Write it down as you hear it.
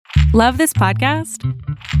Love this podcast?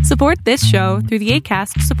 Support this show through the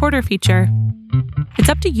Acast supporter feature. It's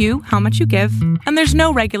up to you how much you give, and there's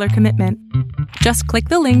no regular commitment. Just click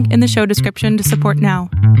the link in the show description to support now.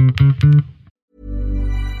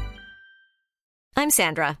 I'm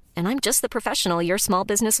Sandra, and I'm just the professional your small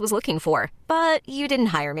business was looking for. But you didn't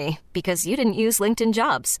hire me because you didn't use LinkedIn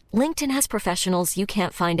Jobs. LinkedIn has professionals you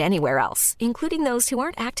can't find anywhere else, including those who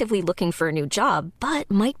aren't actively looking for a new job, but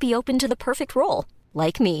might be open to the perfect role,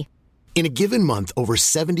 like me. In a given month, over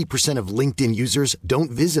 70% of LinkedIn users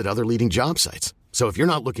don't visit other leading job sites. So if you're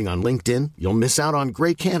not looking on LinkedIn, you'll miss out on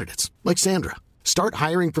great candidates like Sandra. Start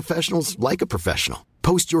hiring professionals like a professional.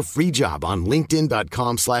 Post your free job on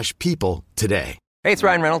linkedin.com/people today. Hey, it's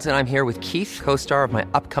Ryan Reynolds, and I'm here with Keith, co-star of my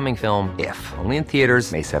upcoming film, If, only in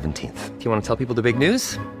theaters May 17th. Do you want to tell people the big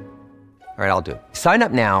news? All right, I'll do it. Sign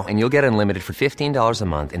up now and you'll get unlimited for $15 a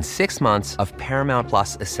month and 6 months of Paramount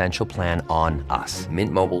Plus Essential Plan on us.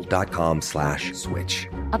 MintMobile.com/switch.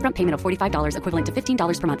 Upfront payment of $45 equivalent to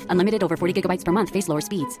 $15 per month. Unlimited over 40 gigabytes per month. Face lower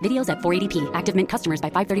speeds. Videos at 480p. Active Mint customers by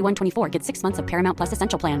 531.24 get 6 months of Paramount Plus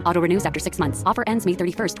Essential Plan. Auto renews after 6 months. Offer ends May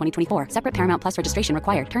 31st, 2024. Separate Paramount Plus registration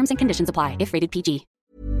required. Terms and conditions apply if rated PG.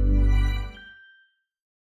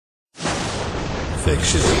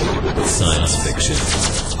 Fiction, science fiction,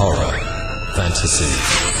 horror, fantasy,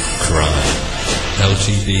 crime,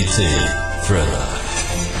 LGBT, thriller.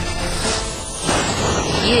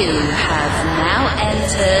 You have now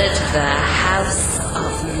entered the House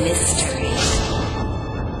of Mystery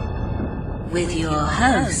with your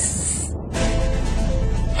hosts,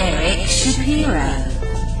 Eric Shapiro,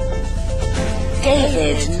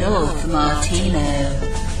 David North Martino,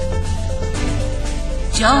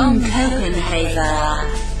 John Copenhaver,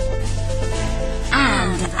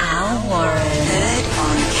 and Al Warren. Heard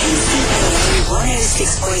on KCAA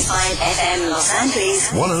 106.5 FM Los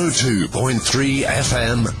Angeles, 102.3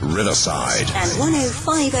 FM Riverside, and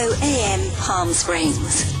 105.0 AM Palm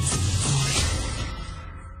Springs.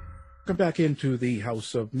 Welcome back into the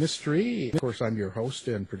House of Mystery. Of course, I'm your host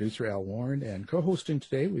and producer, Al Warren, and co-hosting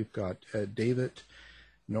today we've got David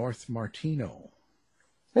North Martino.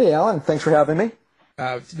 Hey, Alan. Thanks for having me.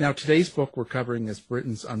 Now, today's book we're covering is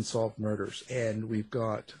Britain's Unsolved Murders, and we've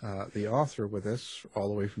got the author with us all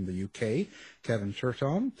the way from the UK, Kevin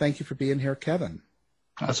Turton. Thank you for being here, Kevin.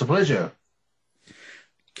 That's a pleasure.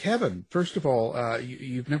 Kevin, first of all,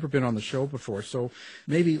 you've never been on the show before, so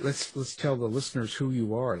maybe let's tell the listeners who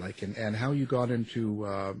you are, and how you got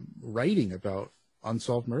into writing about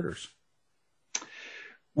unsolved murders.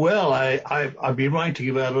 Well, I've been writing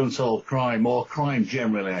about unsolved crime, or crime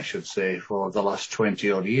generally, I should say, for the last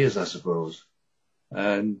 20-odd years, I suppose.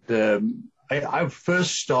 And I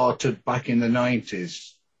first started back in the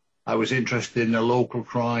 90s. I was interested in a local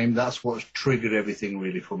crime. That's what triggered everything,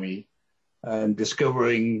 really, for me. And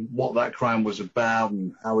discovering what that crime was about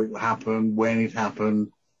and how it happened, when it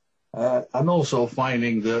happened. And also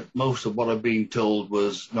finding that most of what I've been told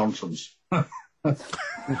was nonsense.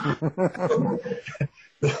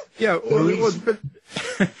 Yeah, but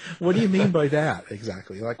what do you mean by that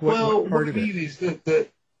exactly? Like, what part of it? What I mean is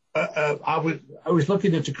that I was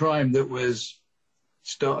looking at a crime that was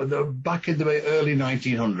started back in the early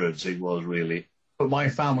 1900s. It was really, but my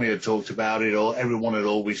family had talked about it, or everyone had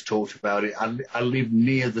always talked about it. I lived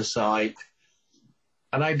near the site,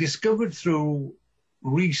 and I discovered through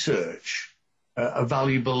research a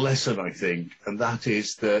valuable lesson, I think, and that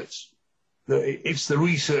is that it's the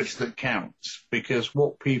research that counts, because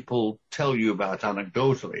what people tell you about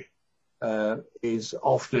anecdotally is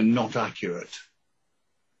often not accurate.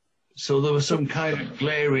 So there were some kind of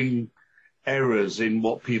glaring errors in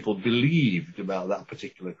what people believed about that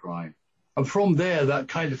particular crime. And from there, that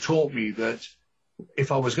kind of taught me that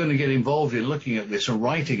if I was going to get involved in looking at this and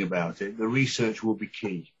writing about it, the research would be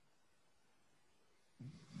key.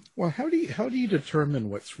 Well, how do you determine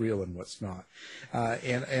what's real and what's not?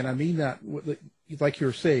 And I mean that, like you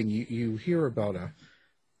were saying, you hear about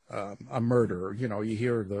a murder, you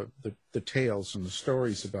hear the tales and the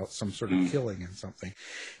stories about some sort of killing and something,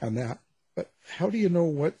 and that. But how do you know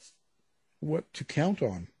what to count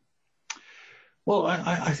on? Well,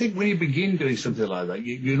 I think when you begin doing something like that,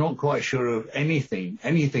 you're not quite sure of anything.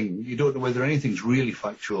 You don't know whether anything's really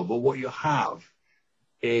factual, but what you have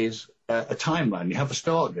is a timeline. You have a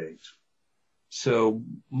start date. So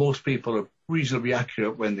most people are reasonably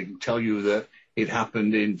accurate when they can tell you that it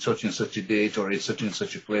happened in such and such a date or in such and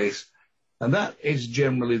such a place. And that is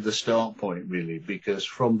generally the start point, really, because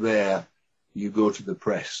from there you go to the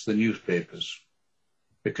press, the newspapers,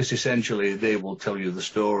 because essentially they will tell you the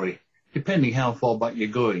story, depending how far back you're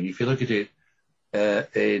going. If you look at it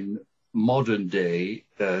in modern day,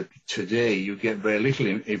 today, you get very little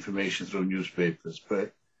information through newspapers,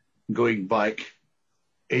 but going back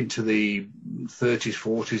into the 30s,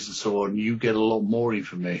 40s and so on, you get a lot more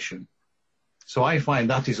information. So I find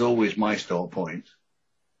that is always my start point.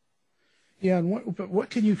 Yeah, and what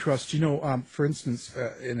can you trust? For instance,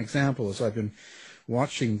 an example is I've been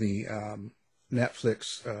watching the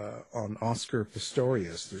Netflix on Oscar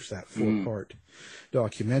Pistorius. There's that 4-part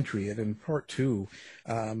documentary, and in part 2,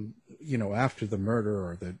 after the murder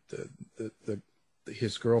or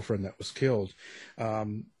his girlfriend that was killed,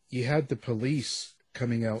 you had the police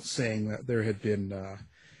coming out saying that there had been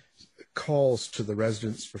calls to the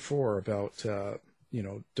residents before about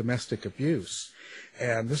domestic abuse,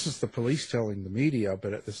 and this is the police telling the media,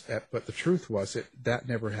 but the truth was that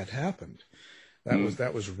never had happened.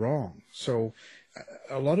 That was wrong. So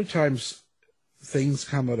a lot of times things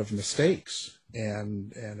come out of mistakes,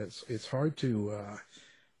 and it's hard to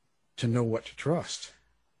know what to trust.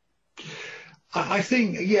 I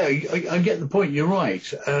think, yeah, I get the point. You're right.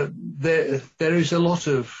 There is a lot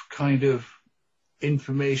of kind of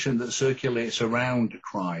information that circulates around a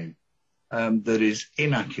crime that is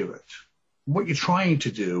inaccurate. What you're trying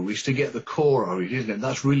to do is to get the core of it, isn't it?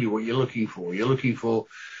 That's really what you're looking for. You're looking for,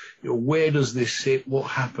 where does this sit? What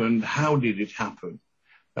happened? How did it happen?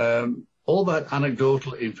 All that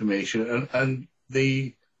anecdotal information and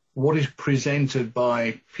what is presented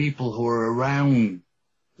by people who are around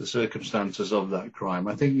the circumstances of that crime.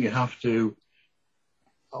 I think you have to,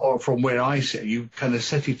 or from where I sit, you kind of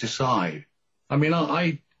set it aside. I mean,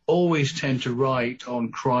 I always tend to write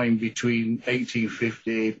on crime between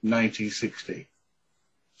 1850 and 1960.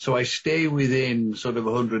 So I stay within sort of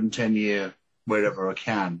 110 year, wherever I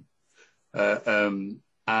can.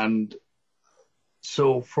 And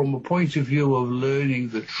so from a point of view of learning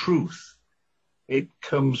the truth, it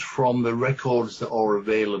comes from the records that are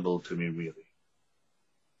available to me, really.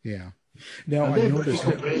 Yeah. Now, I noticed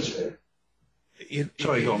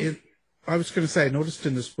Sorry, go on. I was going to say, I noticed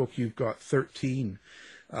in this book you've got 13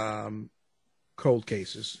 cold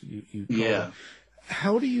cases. Yeah.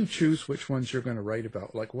 How do you choose which ones you're going to write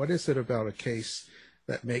about? Like, what is it about a case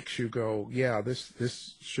that makes you go, yeah,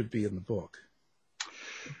 this should be in the book?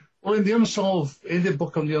 Well, in the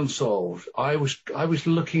book on the unsolved, I was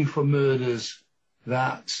looking for murders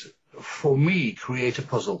that, for me, create a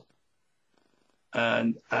puzzle.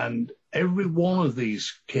 And every one of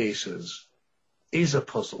these cases is a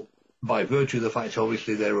puzzle by virtue of the fact,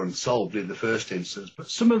 obviously, they're unsolved in the first instance. But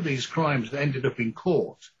some of these crimes ended up in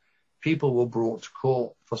court. People were brought to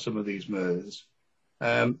court for some of these murders.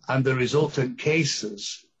 And the resultant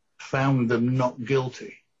cases found them not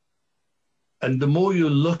guilty. And the more you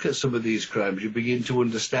look at some of these crimes, you begin to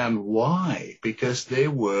understand why, because they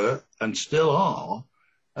were and still are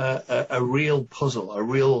a real puzzle, a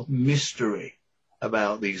real mystery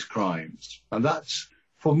about these crimes. And that's,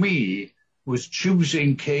 for me, was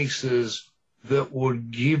choosing cases that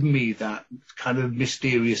would give me that kind of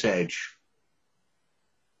mysterious edge.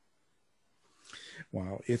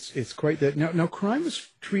 Wow, it's quite that. Now crime was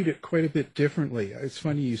treated quite a bit differently. It's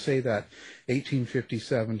funny you say that,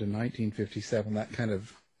 1857 to 1957, that kind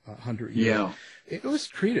of 100 years. Yeah. It was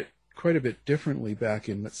treated quite a bit differently back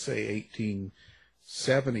in, let's say,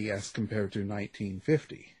 1870 as compared to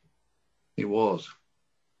 1950. It was.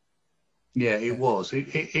 Yeah, it was.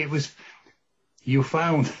 It was. You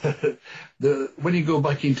found when you go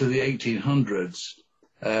back into the 1800s,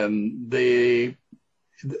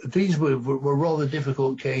 these were rather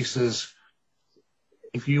difficult cases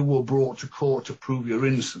if you were brought to court to prove your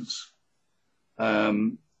innocence.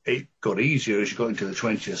 It got easier as you got into the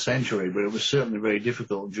 20th century, but it was certainly very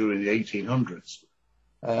difficult during the 1800s.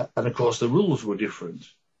 And of course, the rules were different.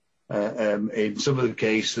 In some of the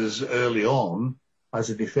cases early on, as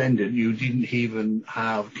a defendant, you didn't even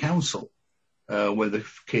have counsel when the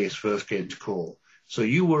case first came to court. So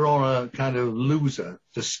you were on a kind of loser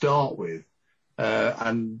to start with.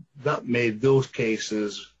 And that made those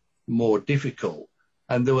cases more difficult.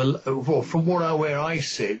 And there were, from where I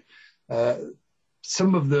sit,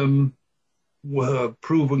 some of them were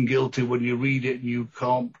proven guilty when you read it and you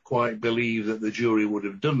can't quite believe that the jury would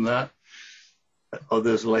have done that.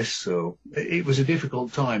 Others less so. It was a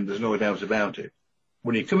difficult time, there's no doubt about it.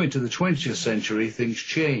 When you come into the 20th century, things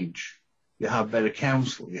change. You have better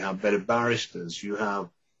counsel, you have better barristers, you have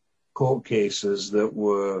court cases that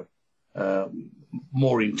were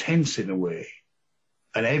more intense in a way,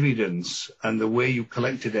 and evidence and the way you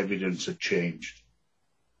collected evidence had changed.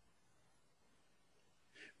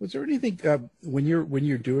 Was there anything when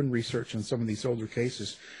you're doing research on some of these older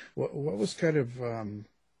cases? What was kind of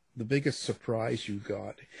biggest surprise you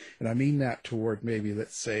got? And I mean that toward maybe,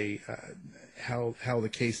 let's say, how the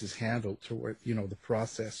case is handled, toward, the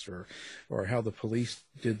process, or how the police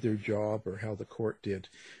did their job, or how the court did.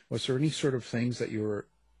 Was there any sort of things that you were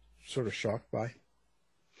sort of shocked by?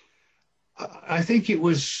 I think it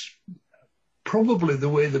was probably the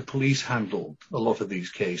way the police handled a lot of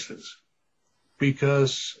these cases,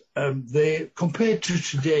 because they, compared to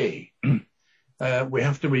today, we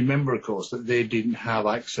have to remember, of course, that they didn't have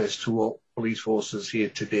access to what police forces here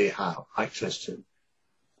today have access to.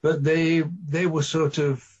 But they were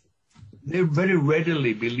they very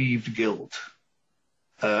readily believed guilt.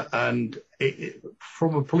 And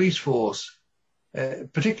from a police force,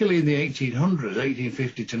 particularly in the 1800s,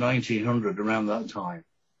 1850 to 1900, around that time,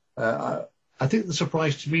 I think the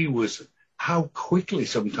surprise to me was how quickly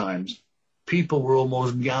sometimes people were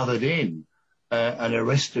almost gathered in and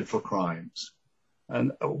arrested for crimes.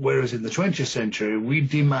 And whereas in the 20th century, we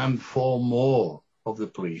demand far more of the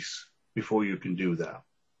police before you can do that.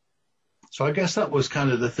 So I guess that was kind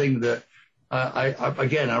of the thing that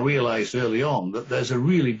I realized early on, that there's a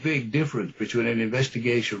really big difference between an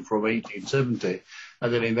investigation from 1870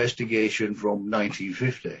 and an investigation from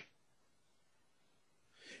 1950.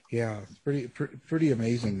 Yeah, it's pretty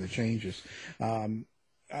amazing, the changes.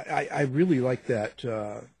 I really like that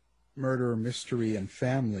Murder, Mystery, and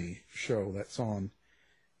Family show that's on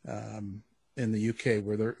in the UK,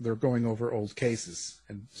 where they're going over old cases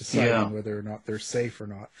and deciding whether or not they're safe or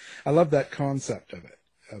not. I love that concept of it,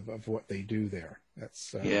 of what they do there.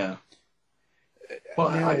 That's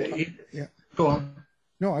Well, go on.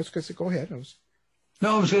 No, I was going to say, go ahead.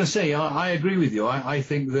 No, I was going to say, I agree with you. I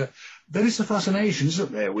think that there is a fascination,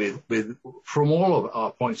 isn't there, with from all of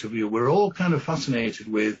our points of view. We're all kind of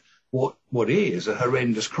fascinated with what is a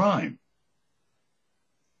horrendous crime.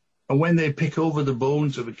 And when they pick over the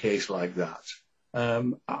bones of a case like that,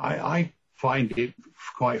 I find it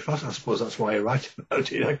quite fascinating. I suppose that's why I write about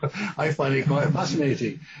it. I find it quite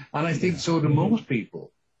fascinating. And I think so do most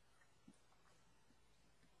people.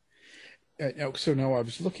 So now I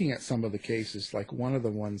was looking at some of the cases, like one of the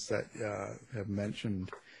ones that have mentioned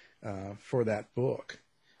for that book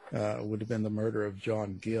would have been the murder of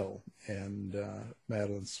John Gill and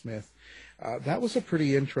Madeline Smith. That was a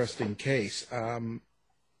pretty interesting case.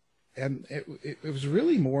 And it was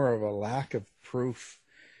really more of a lack of proof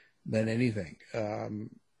than anything.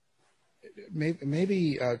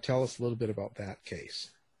 Maybe tell us a little bit about that case.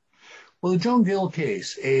 Well, the John Gill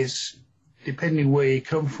case is, depending where you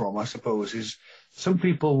come from, I suppose, is some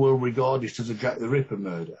people will regard it as a Jack the Ripper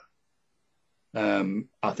murder.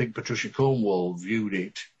 I think Patricia Cornwall viewed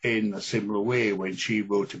it in a similar way when she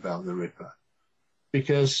wrote about the Ripper,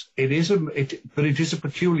 because it is a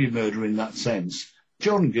peculiar murder in that sense.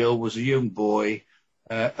 John Gill was a young boy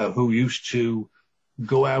who used to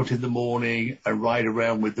go out in the morning and ride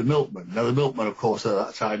around with the milkman. Now, the milkman, of course, at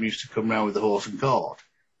that time used to come around with the horse and cart.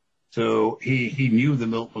 So he knew the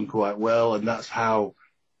milkman quite well, and that's how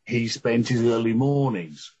he spent his early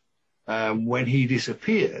mornings. When he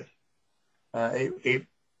disappeared, it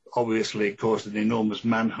obviously caused an enormous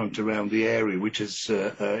manhunt around the area, which is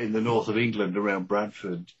in the north of England, around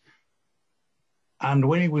Bradford. And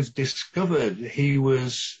when he was discovered, he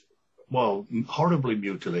was, horribly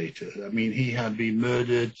mutilated. I mean, he had been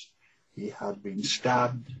murdered, he had been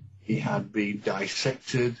stabbed, he had been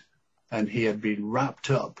dissected, and he had been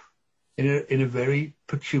wrapped up in a very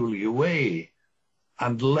peculiar way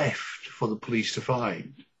and left for the police to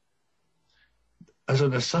find. As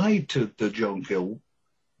an aside to the John Gill,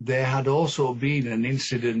 there had also been an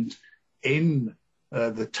incident in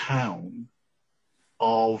the town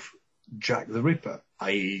of Jack the Ripper,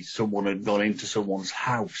 i.e. someone had gone into someone's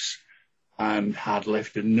house and had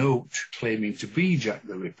left a note claiming to be Jack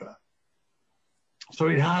the Ripper. So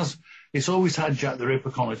it's always had Jack the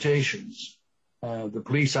Ripper connotations. The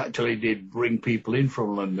police actually did bring people in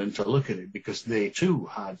from London to look at it because they too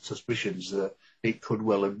had suspicions that it could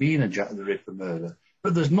well have been a Jack the Ripper murder.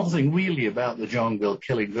 But there's nothing really about the John Gill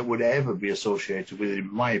killing that would ever be associated with it,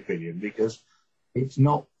 in my opinion, because it's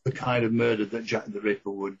not the kind of murder that Jack the Ripper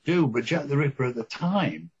would do. But Jack the Ripper at the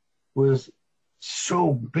time was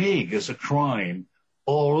so big as a crime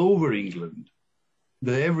all over England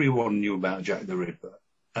that everyone knew about Jack the Ripper.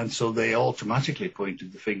 And so they automatically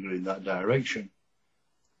pointed the finger in that direction.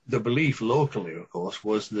 The belief locally, of course,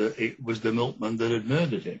 was that it was the milkman that had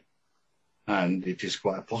murdered him. And it is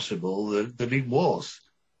quite possible that it was.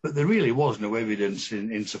 But there really was no evidence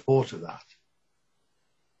in support of that.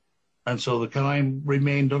 And so the crime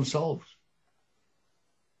remained unsolved.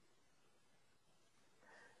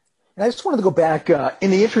 And I just wanted to go back in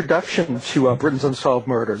the introduction to Britain's Unsolved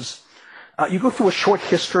Murders. You go through a short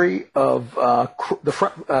history of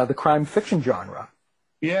the crime fiction genre.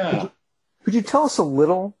 Yeah. Could you tell us a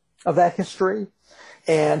little of that history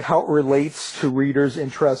and how it relates to readers'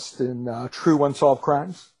 interest in true unsolved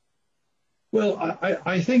crimes? Well,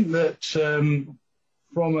 I think that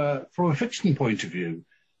from a fiction point of view,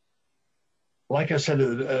 like I said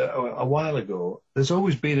a while ago, there's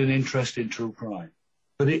always been an interest in true crime.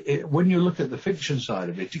 But when you look at the fiction side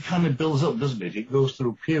of it, it kind of builds up, doesn't it? It goes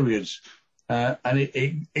through periods, and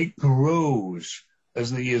it grows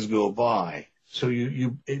as the years go by. So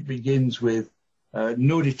it begins with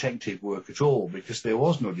no detective work at all, because there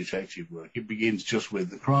was no detective work. It begins just with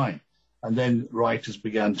the crime. And then writers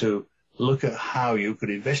began to look at how you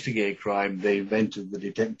could investigate crime. They invented the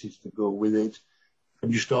detectives to go with it.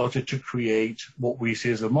 And you started to create what we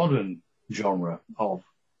see as a modern genre of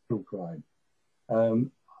true crime.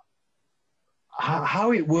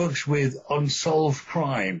 How it works with unsolved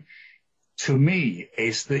crime, to me,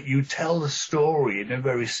 is that you tell the story in a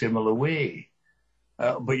very similar way,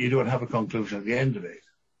 but you don't have a conclusion at the end of it.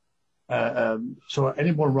 So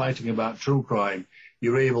anyone writing about true crime,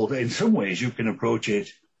 you're able to, in some ways, you can approach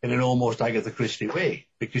it in an almost Agatha Christie way,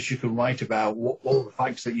 because you can write about all the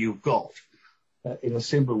facts that you've got in a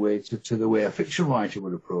similar way to the way a fiction writer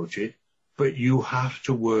would approach it. But you have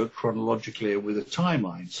to work chronologically with a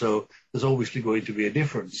timeline. So there's obviously going to be a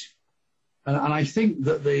difference. And I think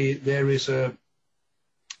that there's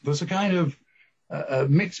a kind of a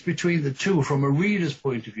mix between the two from a reader's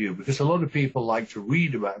point of view, because a lot of people like to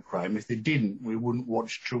read about crime. If they didn't, we wouldn't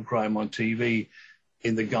watch true crime on TV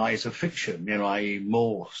in the guise of fiction, i.e.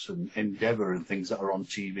 Morse and Endeavour and things that are on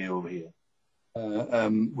TV over here,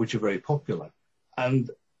 which are very popular. And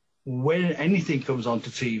when anything comes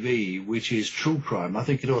onto TV, which is true crime, I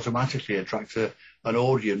think it automatically attracts an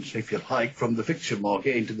audience, if you like, from the fiction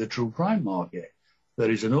market into the true crime market.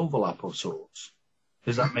 There is an overlap of sorts.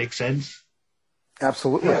 Does that make sense?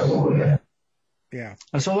 Absolutely. Yeah.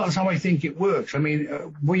 And so that's how I think it works. I mean,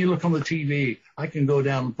 when you look on the TV, I can go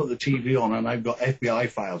down and put the TV on, and I've got FBI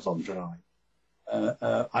files on tonight.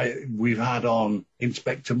 We've had on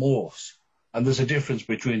Inspector Morse, and there's a difference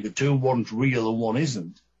between the two. One's real and one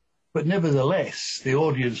isn't. But nevertheless, the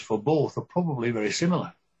audience for both are probably very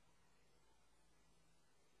similar.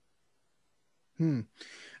 I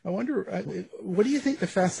wonder, what do you think the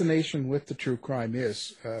fascination with the true crime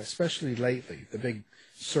is, especially lately, the big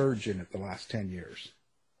surge in it the last 10 years?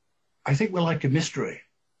 I think we're like a mystery.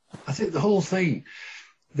 I think the whole thing,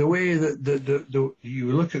 the way that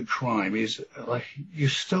you look at crime is like you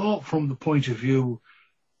start from the point of view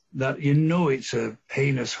that it's a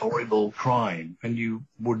heinous, horrible crime, and you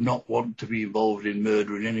would not want to be involved in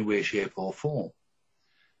murder in any way, shape, or form.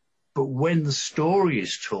 But when the story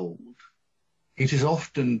is told, it is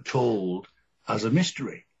often told as a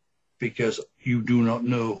mystery, because you do not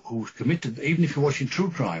know who's committed. Even if you're watching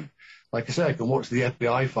true crime, like I say, I can watch the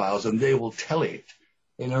FBI files, and they will tell it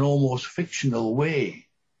in an almost fictional way.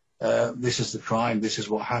 This is the crime, this is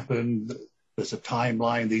what happened, there's a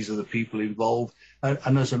timeline, these are the people involved.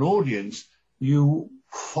 And as an audience, you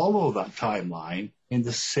follow that timeline in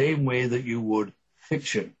the same way that you would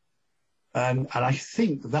fiction. And I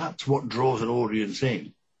think that's what draws an audience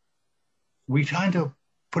in. We kind of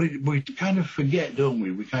forget, don't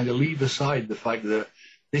we? We kind of leave aside the fact that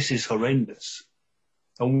this is horrendous.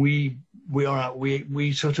 And we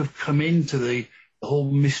sort of come into the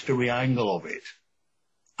whole mystery angle of it.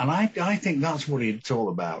 And I think that's what it's all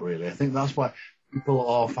about, really. I think that's why people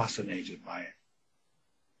are fascinated by it.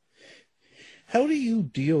 How do you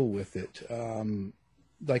deal with it?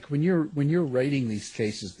 Like when you're writing these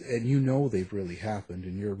cases and they've really happened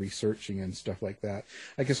and you're researching and stuff like that.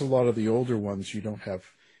 I guess a lot of the older ones, you don't have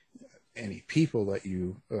any people that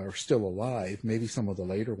you are still alive. Maybe some of the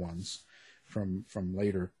later ones from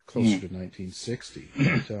later, closer to 1960.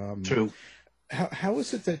 But, True. How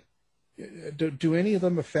is it that do any of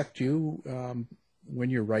them affect you when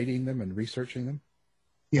you're writing them and researching them?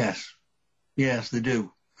 Yes, they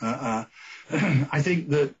do. I think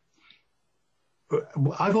that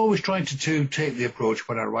I've always tried to take the approach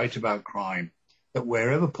when I write about crime that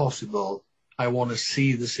wherever possible, I want to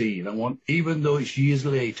see the scene. Even though it's years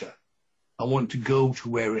later, I want to go to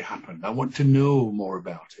where it happened. I want to know more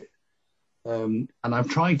about it. And I'm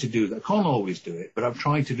trying to do that. I can't always do it, but I'm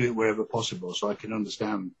trying to do it wherever possible so I can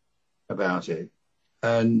understand about it.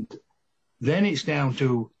 And then it's down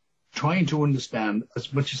to trying to understand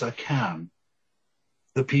as much as I can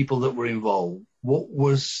the people that were involved. What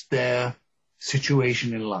was their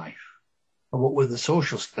situation in life? And what were the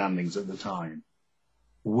social standings at the time?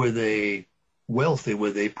 Were they wealthy?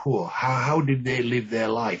 Were they poor? How did they live their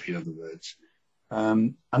life, in other words?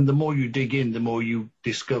 And the more you dig in, the more you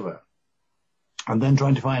discover. And then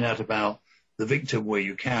trying to find out about the victim where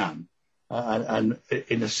you can, and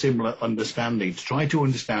in a similar understanding, to try to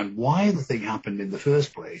understand why the thing happened in the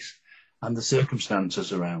first place and the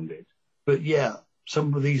circumstances around it. But yeah,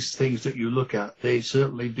 some of these things that you look at, they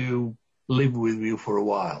certainly do live with you for a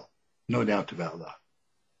while. No doubt about that.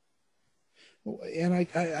 And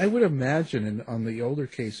I would imagine on the older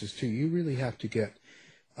cases too, you really have to get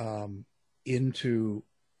into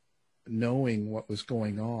knowing what was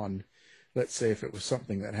going on. Let's say if it was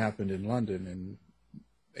something that happened in London in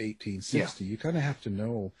 1860, you kind of have to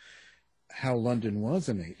know how London was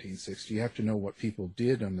in 1860. You have to know what people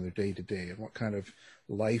did on their day-to-day and what kind of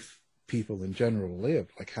life people in general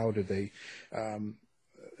lived. Like how did they, and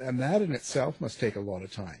that in itself must take a lot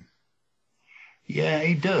of time. Yeah,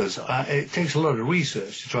 it does. It takes a lot of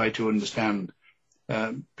research to try to understand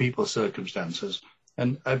people's circumstances,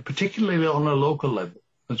 and particularly on a local level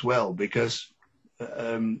as well, because,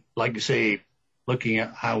 like you say, looking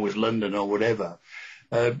at how was London or whatever,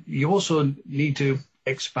 you also need to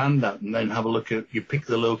expand that and then have a look at, you pick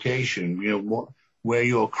the location, where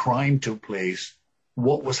your crime took place,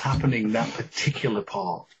 what was happening in that particular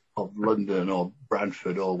part of London or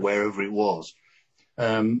Bradford or wherever it was.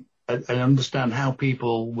 And understand how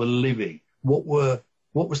people were living. What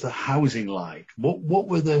was the housing like? What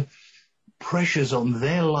were the pressures on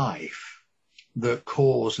their life that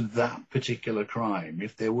caused that particular crime,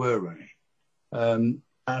 if there were any?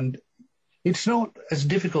 And it's not as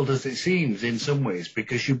difficult as it seems in some ways,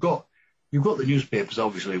 because you've got the newspapers,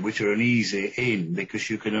 obviously, which are an easy in, because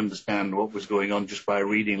you can understand what was going on just by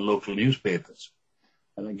reading local newspapers,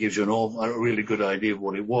 and it gives you a really good idea of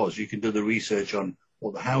what it was. You can do the research on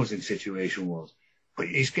what the housing situation was. But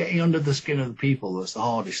it's getting under the skin of the people that's the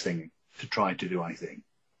hardest thing to try to do, I think.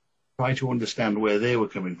 Try to understand where they were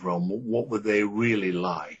coming from, what were they really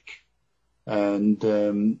like.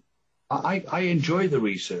 And I enjoy the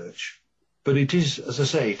research, but it is, as I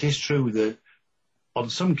say, it is true that on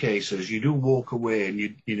some cases you do walk away and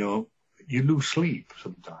you lose sleep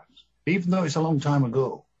sometimes, even though it's a long time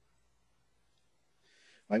ago.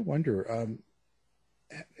 I wonder,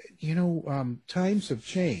 times have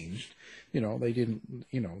changed. They didn't,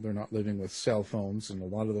 they're not living with cell phones, and a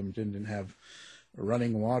lot of them didn't have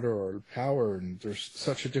running water or power, and there's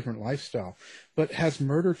such a different lifestyle. But has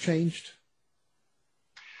murder changed?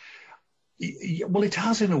 Well, it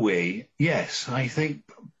has in a way, yes. I think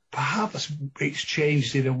perhaps it's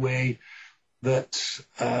changed in a way that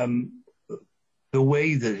the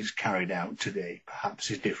way that it's carried out today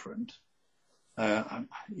perhaps is different.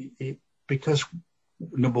 Because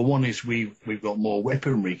number one is we've got more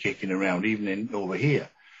weaponry kicking around even over here,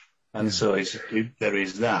 and so there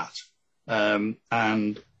is that,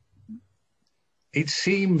 and it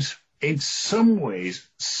seems in some ways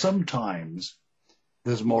sometimes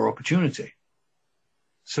there's more opportunity.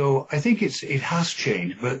 So I think it has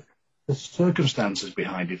changed, but the circumstances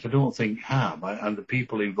behind it I don't think have, and the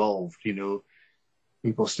people involved,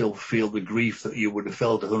 people still feel the grief that you would have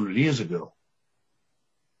felt 100 years ago.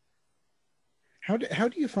 How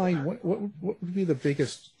do you find what would be the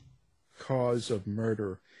biggest cause of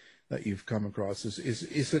murder that you've come across?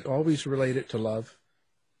 Is it always related to love?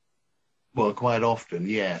 Well, quite often,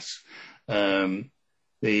 yes. I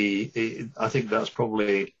think that's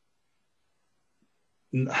probably,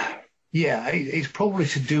 it's probably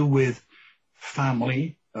to do with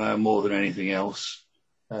family more than anything else.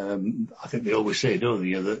 I think they always say, don't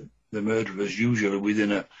they, that the murderer is usually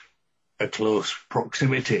within a close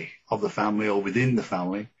proximity of the family or within the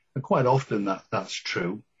family, and quite often that's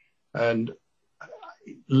true. And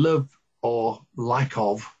love or lack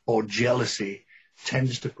of or jealousy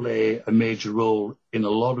tends to play a major role in a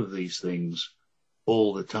lot of these things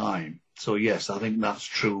all the time. So yes, I think that's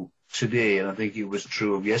true today, and I think it was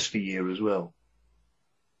true of yesteryear as well.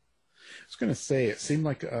 I was going to say, it seemed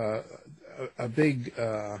like a big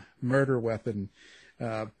murder weapon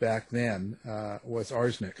back then was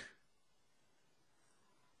arsenic.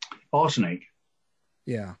 Arsenic?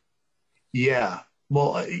 Yeah. Yeah.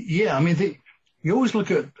 Well, yeah, I mean, you always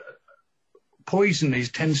look at poison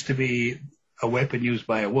tends to be a weapon used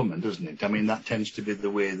by a woman, doesn't it? I mean, that tends to be the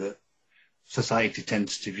way that society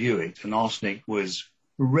tends to view it. And arsenic was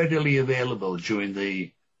readily available during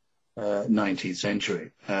the 19th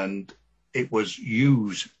century. And it was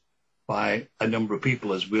used by a number of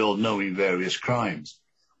people, as we all know, in various crimes.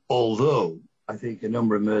 Although I think a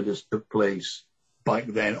number of murders took place back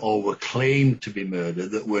then or were claimed to be murder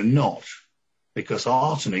that were not, because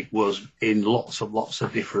arsenic was in lots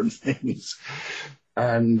of different things.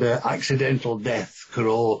 And accidental death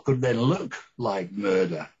could then look like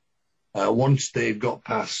murder. Once they got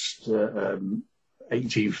past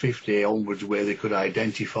 1850 onwards, where they could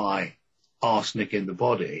identify arsenic in the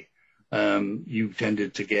body, you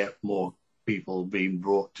tended to get more people being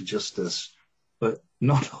brought to justice. But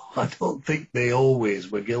I don't think they always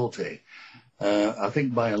were guilty. I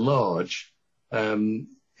think by and large, it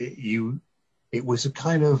was a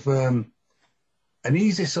kind of an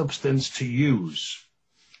easy substance to use.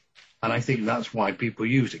 And I think that's why people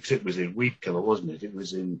used it, because it was in weed killer, wasn't it? It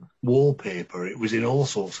was in wallpaper. It was in all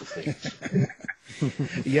sorts of things.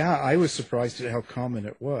 Yeah, I was surprised at how common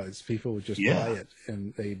it was. People would just buy it,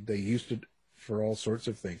 and they used it for all sorts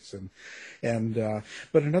of things.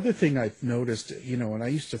 But another thing I've noticed, and I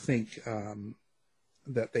used to think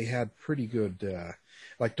that they had pretty good,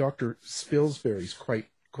 like Dr. Spilsbury's quite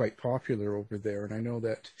popular over there, and I know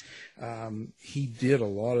that he did a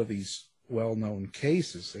lot of these well-known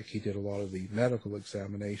cases. Like he did a lot of the medical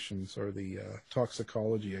examinations, or the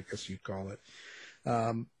toxicology, I guess you'd call it.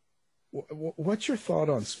 What's your thought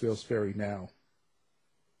on Spilsbury now?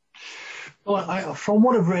 Well, from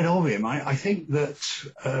what I've read of him, I think that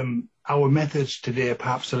our methods today are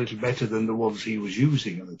perhaps a little better than the ones he was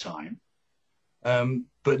using at the time.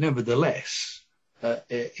 But nevertheless,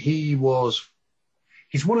 he's one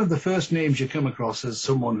of the first names you come across as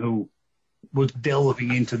someone who was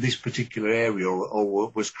delving into this particular area, or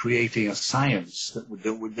was creating a science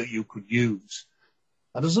that you could use.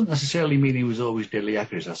 That doesn't necessarily mean he was always deadly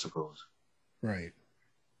accurate, I suppose. Right.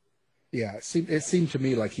 Yeah, it seemed to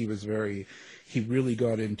me like he really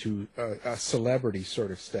got into a celebrity sort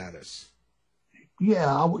of status.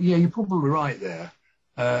 Yeah, you're probably right there.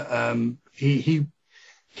 He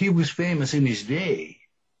was famous in his day.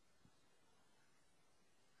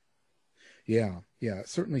 Yeah, it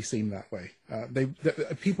certainly seemed that way.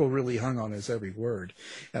 People really hung on his every word,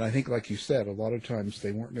 and I think, like you said, a lot of times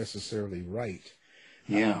they weren't necessarily right.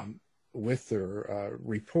 Yeah. With their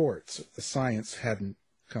reports, the science hadn't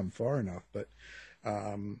come far enough, but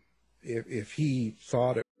if he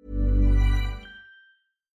thought it.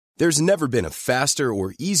 There's never been a faster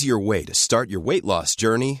or easier way to start your weight loss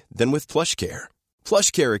journey than with PlushCare.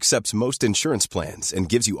 PlushCare accepts most insurance plans and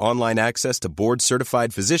gives you online access to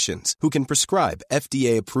board-certified physicians who can prescribe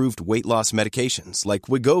FDA-approved weight loss medications like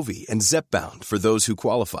Wegovy and Zepbound for those who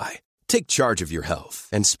qualify. Take charge of your health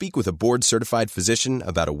and speak with a board-certified physician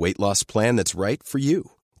about a weight loss plan that's right for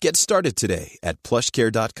you. Get started today at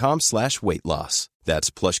plushcare.com/weightloss.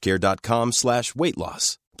 That's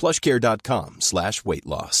plushcare.com/weightloss.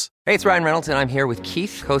 plushcare.com/weightloss. Hey, it's Ryan Reynolds, and I'm here with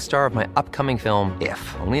Keith, co-star of my upcoming film,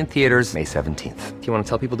 If, only in theaters May 17th. Do you want to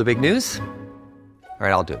tell people the big news? All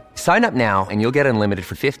right, I'll do it. Sign up now and you'll get unlimited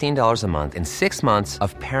for $15 a month and 6 months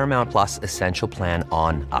of Paramount Plus Essential Plan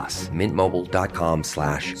on us.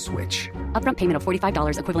 MintMobile.com/switch. Upfront payment of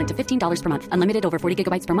 $45 equivalent to $15 per month. Unlimited over 40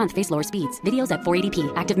 gigabytes per month. Face lower speeds. Videos at 480p.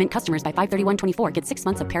 Active Mint customers by 531.24 get 6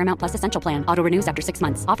 months of Paramount Plus Essential Plan. Auto renews after 6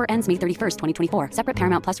 months. Offer ends May 31st, 2024. Separate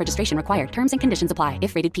Paramount Plus registration required. Terms and conditions apply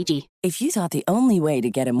if rated PG. If you thought the only way to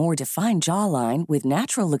get a more defined jawline with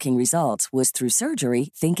natural-looking results was through surgery,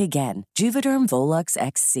 think again. Juvederm Volux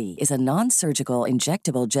XC is a non-surgical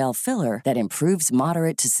injectable gel filler that improves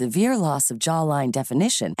moderate to severe loss of jawline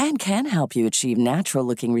definition and can help you achieve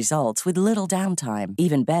natural-looking results with little downtime.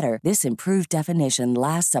 Even better, this improved definition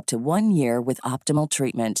lasts up to 1 year with optimal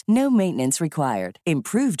treatment. No maintenance required.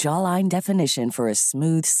 Improve jawline definition for a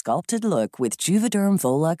smooth, sculpted look with Juvederm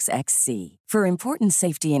Volux XC. For important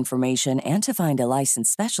safety information and to find a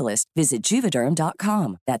licensed specialist, visit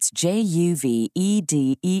Juvederm.com. That's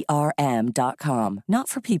JUVEDERM.com. Not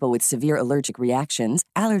for people with severe allergic reactions,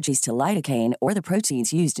 allergies to lidocaine, or the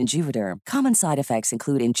proteins used in Juvederm. Common side effects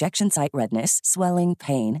include injection site redness, swelling,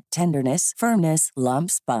 pain, tenderness, firmness,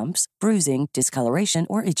 lumps, bumps, bruising, discoloration,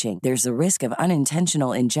 or itching. There's a risk of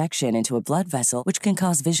unintentional injection into a blood vessel, which can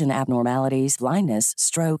cause vision abnormalities, blindness,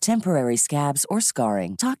 stroke, temporary scabs, or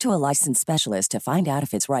scarring. Talk to a licensed specialist to find out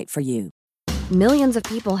if it's right for you. Millions of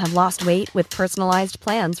people have lost weight with personalized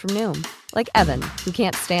plans from Noom. Like Evan, who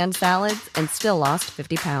can't stand salads and still lost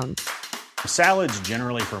 50 pounds. Salads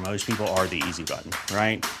generally for most people are the easy button,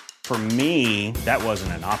 right? For me, that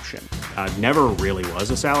wasn't an option. I never really was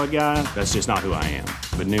a salad guy. That's just not who I am.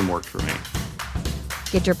 But Noom worked for me.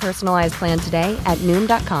 Get your personalized plan today at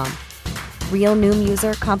Noom.com. Real Noom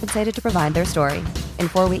user compensated to provide their story. In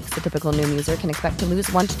 4 weeks, the typical Noom user can expect to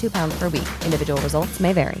lose 1 to 2 pounds per week. Individual results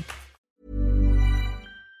may vary.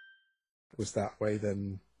 Was that way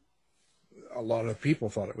then? A lot of people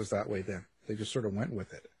thought it was that way then. They just sort of went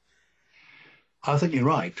with it. I think you're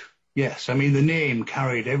right. Yes. I mean, the name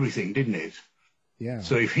carried everything, didn't it? Yeah.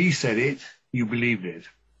 So if he said it, you believed it.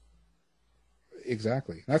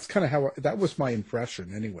 exactly. That's kind of how that was my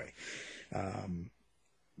impression anyway.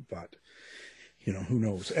 But who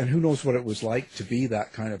knows? And who knows what it was like to be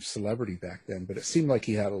that kind of celebrity back then? But it seemed like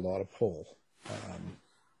he had a lot of pull.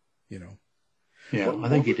 Yeah, I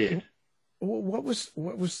think he did. What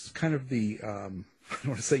was kind of the I don't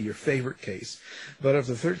want to say your favorite case, but of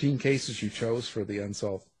the 13 cases you chose for the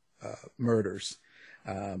unsolved murders,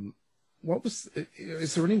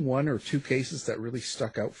 is there any one or two cases that really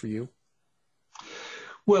stuck out for you?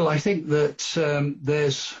 Well, I think that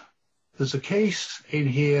there's a case in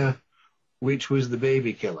here which was the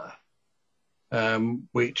baby killer,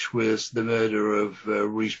 which was the murder of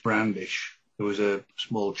Reese Brandish, who was a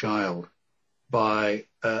small child, by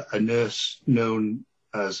a nurse known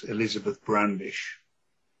as Elizabeth Brandish.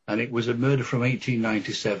 And it was a murder from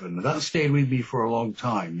 1897. That stayed with me for a long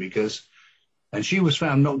time and she was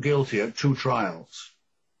found not guilty at 2 trials,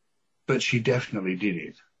 but she definitely did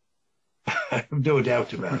it. I have no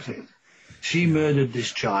doubt about it. She murdered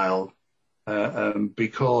this child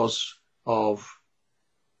because of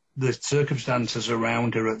the circumstances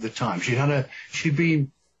around her at the time. She'd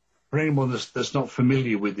been, for anyone that's not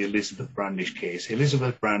familiar with the Elizabeth Brandish case,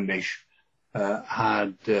 Elizabeth Brandish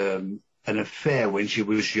had an affair when she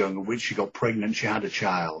was young, in which she got pregnant. She had a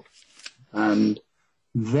child, and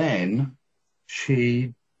then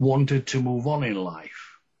she wanted to move on in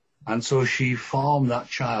life, and so she farmed that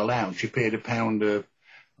child out. She paid £1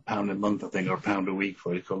 a month, I think, or £1 a week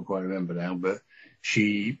for it. I can't quite remember now, but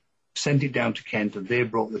she sent it down to Kent, and they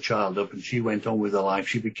brought the child up, and she went on with her life.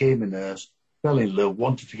 She became a nurse, fell in love,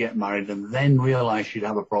 wanted to get married, and then realized she'd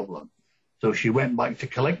have a problem. So she went back to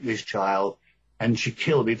collect this child, and she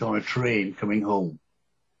killed it on a train coming home,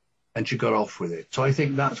 and she got off with it. So I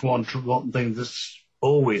think that's one thing that's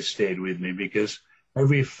always stayed with me, because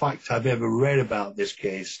every fact I've ever read about this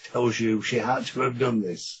case tells you she had to have done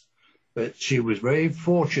this. But she was very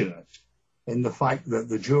fortunate in the fact that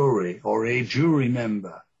the jury, or a jury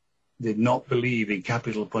member, did not believe in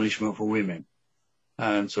capital punishment for women.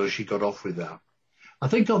 And so she got off with that. I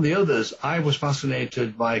think on the others, I was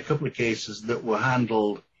fascinated by a couple of cases that were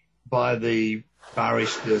handled by the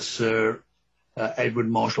barrister Sir Edward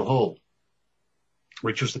Marshall Hall,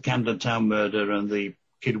 which was the Camden Town murder and the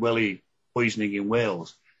Kidwelly poisoning in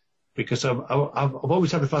Wales. Because I've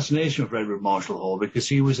always had a fascination for Edward Marshall Hall, because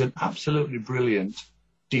he was an absolutely brilliant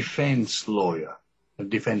defence lawyer and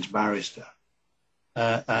defence barrister.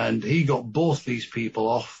 And he got both these people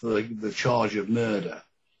off the charge of murder,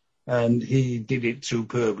 and he did it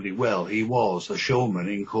superbly well. He was a showman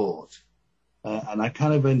in court, and I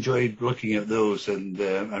kind of enjoyed looking at those and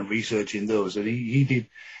researching those. And he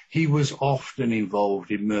was often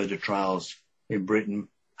involved in murder trials in Britain,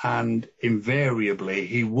 and invariably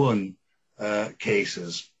he won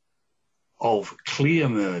cases of clear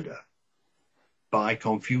murder by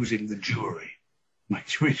confusing the jury,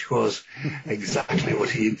 which was exactly what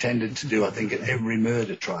he intended to do, I think, at every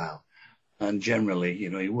murder trial. And generally, he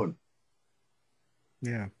won.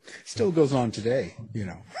 Yeah. Still goes on today,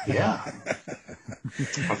 Yeah.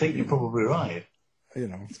 I think you're probably right.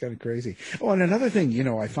 It's kind of crazy. Oh, and another thing,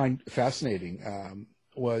 I find fascinating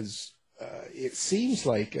was it seems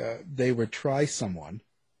like they would try someone.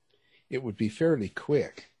 It would be fairly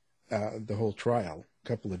quick, the whole trial, a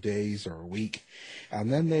couple of days or a week,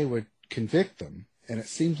 and then they would convict them. And it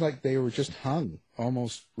seems like they were just hung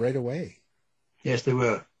almost right away. Yes, they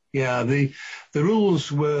were. Yeah, the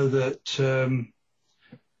rules were that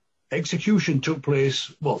execution took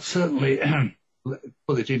place, well, certainly,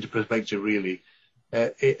 put it into perspective really,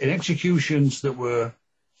 in executions that were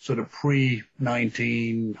sort of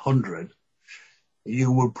pre-1900,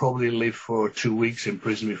 you would probably live for 2 weeks in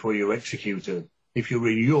prison before you were executed. If you were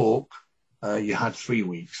in York, you had 3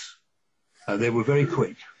 weeks. They were very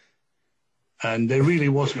quick. And there really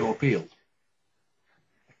was no appeal.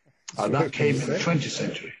 That came in the 20th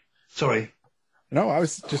century. Sorry. No, I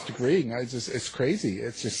was just agreeing. It's crazy.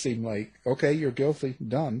 It just seemed like, okay, you're guilty,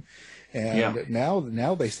 done. And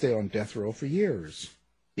now they stay on death row for years.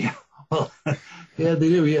 Yeah, well, yeah, they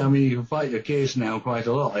do. Yeah, I mean, you can fight your case now quite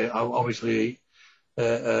a lot. Obviously,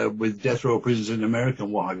 with death row prisons in America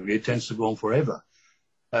and what have you, it tends to go on forever.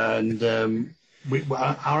 And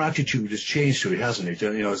our attitude has changed to it, hasn't it?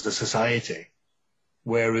 As a society.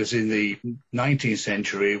 Whereas in the 19th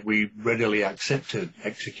century, we readily accepted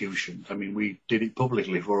execution. I mean, we did it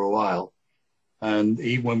publicly for a while. And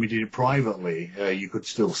even when we did it privately, you could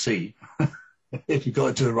still see if you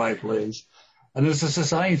got to the right place. And as a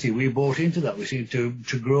society, we bought into that. We seemed to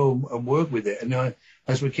grow and work with it. And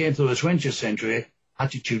as we came to the 20th century,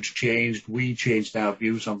 attitudes changed. We changed our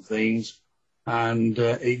views on things. And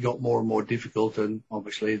it got more and more difficult, and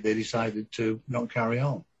obviously they decided to not carry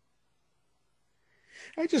on.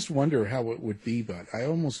 I just wonder how it would be, but I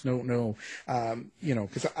almost don't know,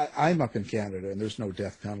 because I'm up in Canada and there's no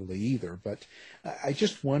death penalty either, but I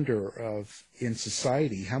just wonder in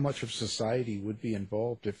society, how much of society would be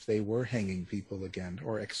involved if they were hanging people again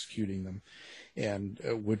or executing them and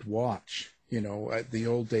would watch, the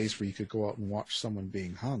old days where you could go out and watch someone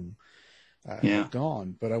being hung.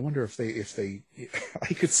 Gone, but I wonder if they I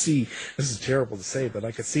could see, this is terrible to say, but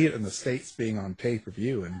I could see it in the States being on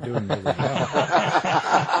pay-per-view and doing really well.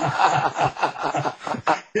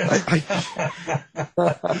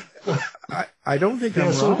 I don't think I'm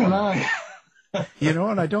wrong. So can I.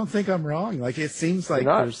 And I don't think I'm wrong. Like, it seems like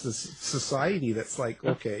there's this society that's like,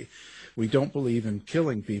 okay, we don't believe in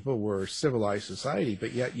killing people, we're a civilized society,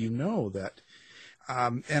 but yet that.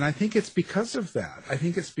 And I think it's because of that. I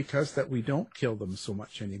think it's because that we don't kill them so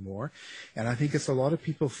much anymore. And I think it's a lot of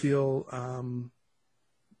people feel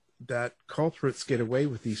that culprits get away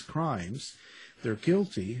with these crimes. They're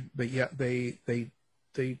guilty, but yet they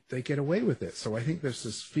get away with it. So I think there's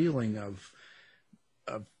this feeling of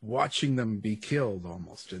watching them be killed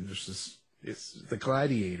almost. And there's it's the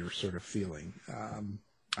gladiator sort of feeling.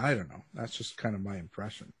 I don't know. That's just kind of my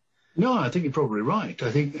impression. No, I think you're probably right.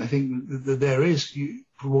 I think that there is,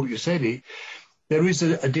 from what you said, there is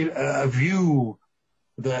a view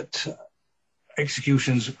that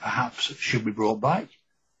executions perhaps should be brought back.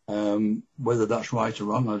 Whether that's right or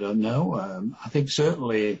wrong, I don't know. I think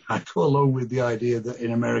certainly I go along with the idea that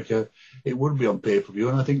in America it would be on pay-per-view,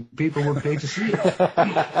 and I think people would pay to see it.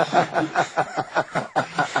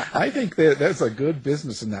 I think that's a good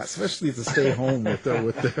business in that, especially to stay home with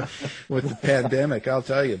the pandemic. I'll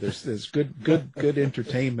tell you, there's good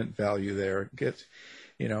entertainment value there.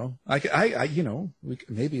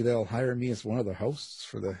 Maybe they'll hire me as one of the hosts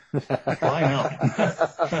for the. Why not?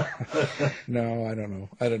 No, I don't know.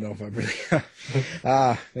 I don't know if I'm really.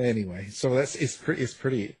 Anyway, so it's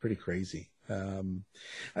pretty crazy.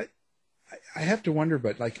 I have to wonder,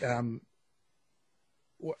 but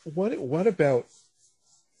what about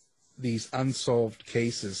these unsolved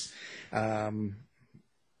cases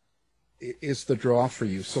is the draw for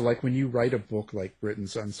you? So like when you write a book like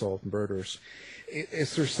Britain's Unsolved Murders,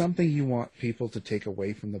 is there something you want people to take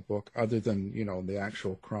away from the book other than, the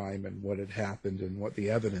actual crime and what had happened and what the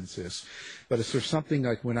evidence is? But is there something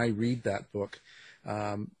like when I read that book,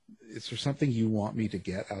 is there something you want me to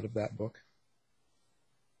get out of that book?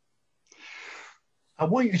 I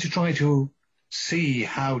want you to try to see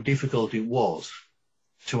how difficult it was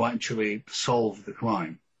to actually solve the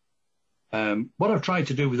crime. What I've tried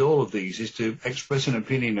to do with all of these is to express an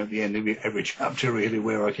opinion at the end of every chapter, really,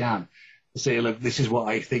 where I can. To say, look, this is what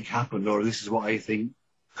I think happened, or this is what I think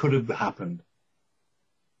could have happened.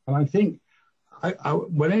 And I think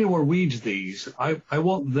when anyone reads these, I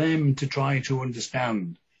want them to try to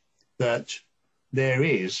understand that there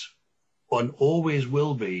is, and always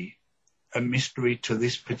will be, a mystery to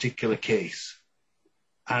this particular case.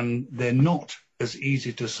 And they're not as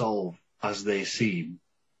easy to solve as they seem.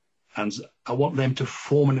 And I want them to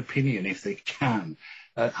form an opinion if they can.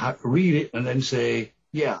 Read it and then say,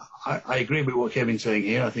 yeah, I agree with what Kevin's saying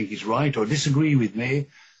here. I think he's right, or disagree with me.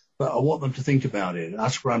 But I want them to think about it.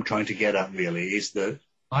 That's what I'm trying to get at, really, is that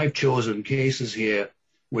I've chosen cases here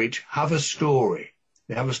which have a story.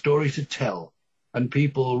 They have a story to tell. And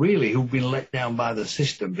people really who've been let down by the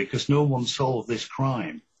system because no one solved this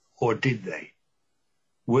crime, or did they?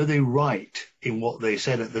 Were they right in what they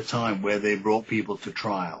said at the time where they brought people to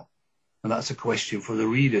trial? And that's a question for the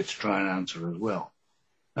reader to try and answer as well.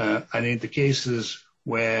 And in the cases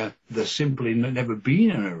where there's simply never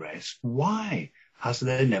been an arrest, why has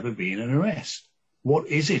there never been an arrest? What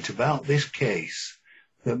is it about this case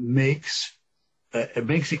that makes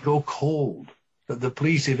it go cold, that the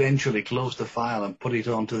police eventually close the file and put it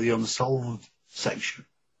onto the unsolved section?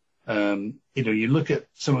 You look at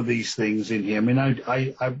some of these things in here. I mean,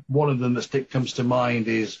 I one of them that comes to mind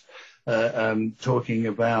is talking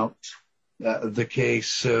about the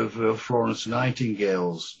case of Florence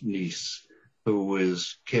Nightingale's niece who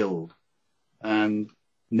was killed and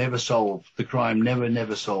never solved. The crime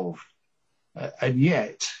never solved. And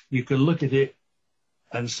yet you can look at it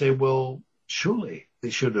and say, well, surely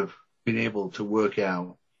they should have been able to work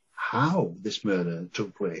out how this murder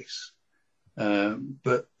took place.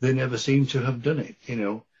 But they never seem to have done it,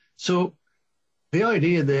 So the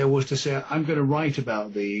idea there was to say, I'm going to write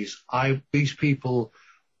about these. These people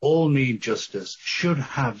all need justice, should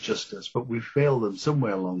have justice, but we failed them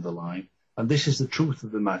somewhere along the line. And this is the truth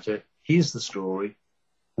of the matter. Here's the story.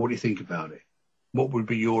 What do you think about it? What would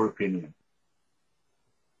be your opinion?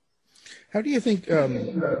 How do you think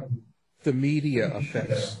the media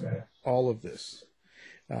affects all of this?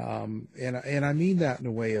 And I mean that in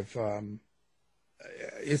a way of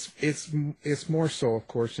it's more so, of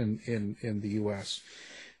course, in the U.S.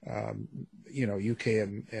 UK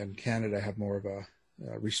and Canada have more of a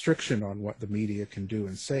restriction on what the media can do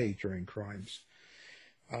and say during crimes.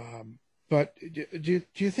 But do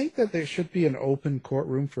you think that there should be an open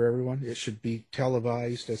courtroom for everyone? It should be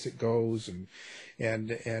televised as it goes, and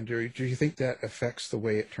do you think that affects the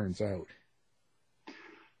way it turns out?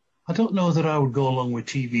 I don't know that I would go along with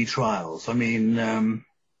TV trials. I mean,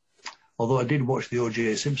 although I did watch the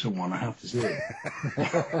O.J. Simpson one, I have to say.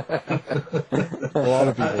 A lot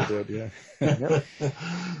of people did, yeah.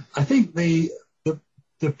 I think the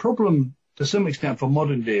problem, to some extent, for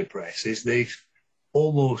modern day press is they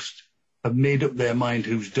almost have made up their mind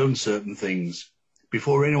who's done certain things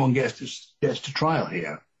before anyone gets to trial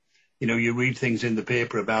here. You know, you read things in the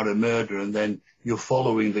paper about a murder and then you're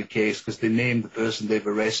following the case because they named the person they've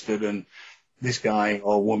arrested, and this guy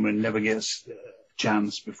or woman never gets a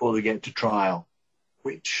chance before they get to trial,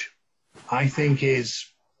 which I think is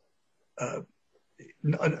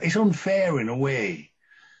it's unfair in a way.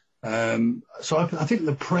 So I think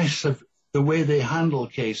the press, the way they handle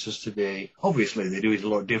cases today, obviously they do it a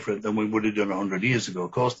lot different than we would have done 100 years ago.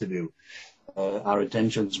 Of course they do. Our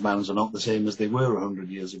attention spans are not the same as they were 100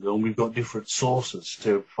 years ago, and we've got different sources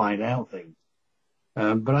to find out things.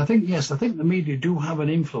 But I think, yes, I think the media do have an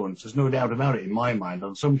influence, there's no doubt about it in my mind,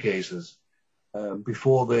 on some cases,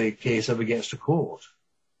 before the case ever gets to court.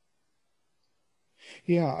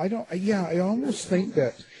 Yeah, I almost think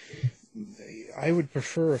that I would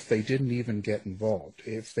prefer if they didn't even get involved,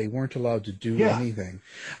 if they weren't allowed to do anything.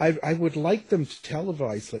 I would like them to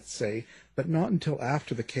televise, let's say, but not until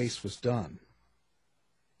after the case was done.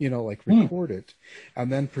 You know, like record it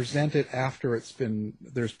and then present it after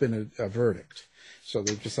there's been a verdict. So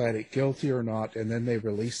they've decided guilty or not, and then they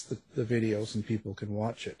release the videos and people can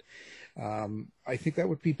watch it. I think that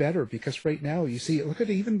would be better, because right now, you see, look at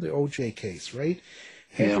even the O.J. case, right?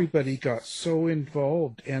 Yeah. Everybody got so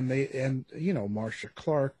involved, and Marcia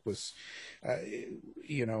Clark was,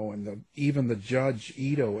 and even the judge,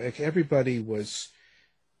 Ito, everybody was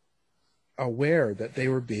aware that they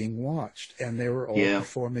were being watched, and they were all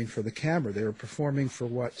performing for the camera. They were performing for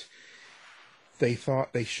what they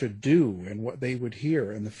thought they should do and what they would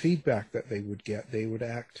hear and the feedback that they would get. They would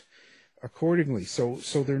act accordingly. So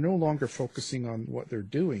they're no longer focusing on what they're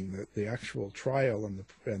doing, the actual trial and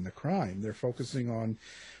the crime. They're focusing on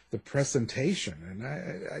the presentation, and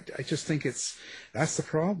I just think that's the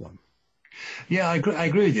problem. Yeah, I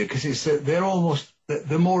agree with you, because it's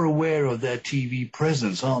they're more aware of their TV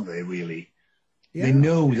presence, aren't they? Really, they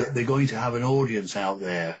know that they're going to have an audience out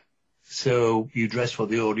there. So you dress for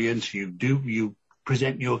the audience, you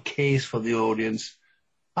present your case for the audience.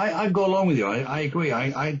 I go along with you. I agree.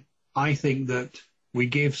 I think that we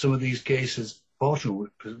give some of these cases far too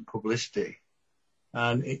much publicity,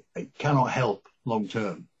 and it cannot help long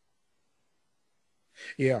term.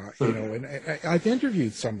 Yeah, and I've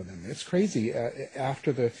interviewed some of them. It's crazy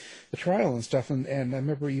after the trial and stuff, and I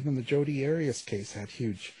remember even the Jodi Arias case had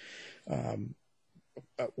huge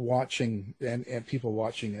watching and people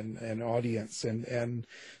watching and audience, and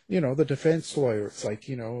the defense lawyer, it's like,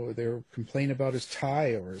 they're complaining about his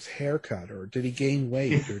tie or his haircut, or did he gain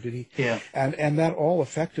weight, or did he and that all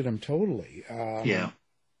affected him totally.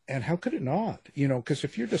 And how could it not? Because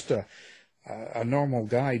if you're just a normal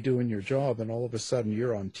guy doing your job, and all of a sudden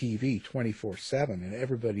you're on TV 24/7 and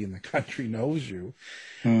everybody in the country knows you,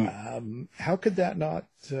 how could that not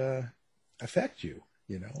affect you?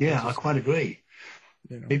 I quite agree.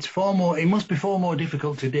 It's it must be far more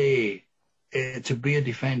difficult today to be a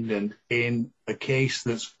defendant in a case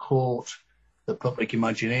that's caught the public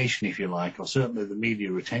imagination, if you like, or certainly the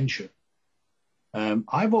media attention.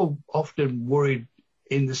 I've often worried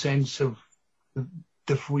in the sense of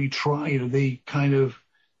the free trial, the kind of,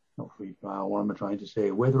 not free trial, what am I trying to say,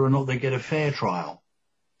 whether or not they get a fair trial.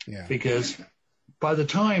 Yeah. Because by the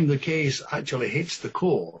time the case actually hits the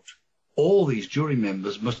court, all these jury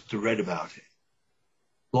members must have read about it.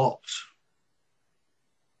 Lots.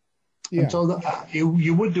 Yeah. And so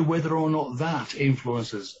you wonder whether or not that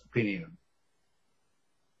influences opinion.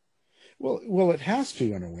 Well, it has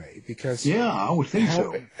to in a way, because I would think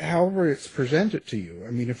so. However it's presented to you.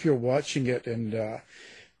 I mean, if you're watching it and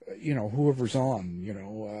whoever's on,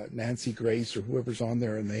 Nancy Grace or whoever's on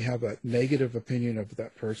there, and they have a negative opinion of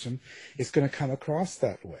that person, it's going to come across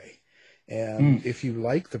that way. And if you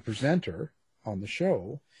like the presenter on the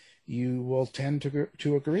show, you will tend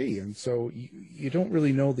to agree. And so you don't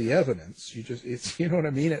really know the evidence. It's, you know what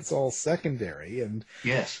I mean? It's all secondary. And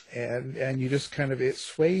yes. And you just kind of, it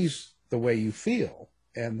sways the way you feel.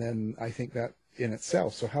 And then I think that in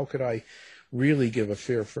itself, so how could I really give a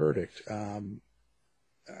fair verdict?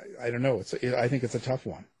 I don't know. I think it's a tough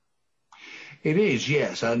one. It is,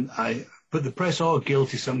 yes. But the press are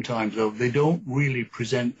guilty sometimes of, they don't really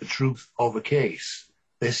present the truth of a case.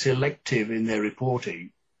 They're selective in their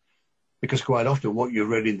reporting, because quite often what you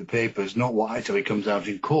read in the paper is not what actually comes out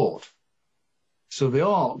in court. So they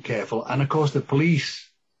are careful. And of course, the police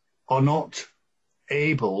are not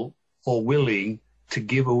able or willing to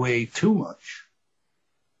give away too much.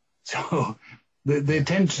 So you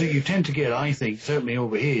tend to get, I think, certainly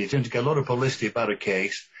over here, you tend to get a lot of publicity about a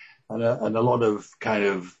case and a lot of kind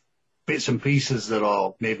of bits and pieces that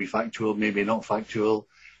are maybe factual, maybe not factual.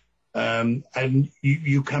 And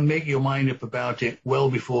you can make your mind up about it well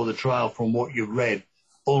before the trial from what you've read,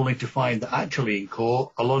 only to find that actually in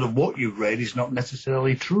court, a lot of what you've read is not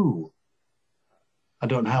necessarily true. I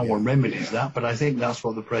don't know how one remedies that, but I think that's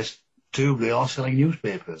what the press do. They are selling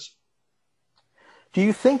newspapers. Do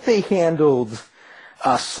you think they handled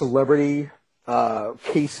celebrity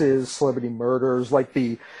cases, celebrity murders, like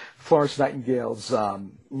the Florence Nightingale's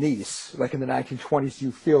niece, like in the 1920s? Do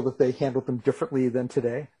you feel that they handled them differently than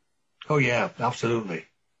today? Oh, yeah, absolutely.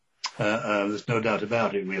 There's no doubt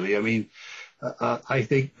about it, really. I mean, I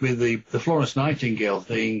think with the Florence Nightingale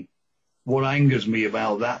thing, what angers me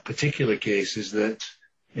about that particular case is that,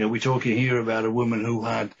 you know, we're talking here about a woman who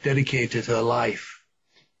had dedicated her life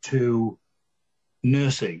to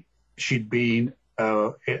nursing. She'd been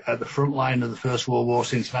at the front line of the First World War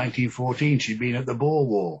since 1914. She'd been at the Boer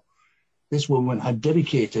War. This woman had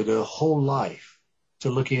dedicated her whole life to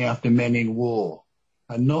looking after men in war,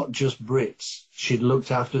 and not just Brits. She'd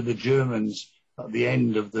looked after the Germans at the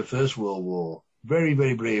end of the First World War. Very,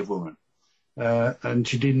 very brave woman. And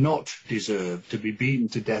she did not deserve to be beaten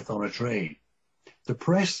to death on a train. The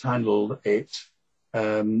press handled it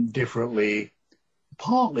differently,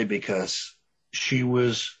 partly because she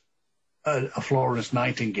was a Florence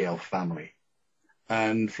Nightingale family.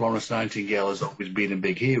 And Florence Nightingale has always been a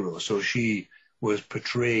big hero, so she was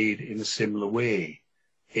portrayed in a similar way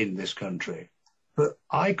in this country. But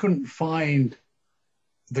I couldn't find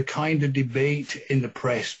the kind of debate in the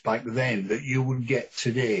press back then that you would get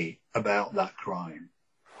today about that crime.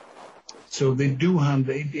 So they do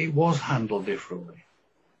handle it. It was handled differently.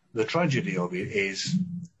 The tragedy of it is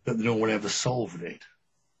that no one ever solved it.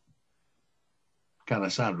 Kind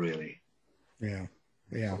of sad, really. Yeah.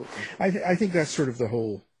 I think that's sort of the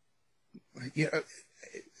whole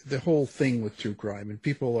thing with true crime, and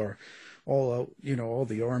people are all out, you know, all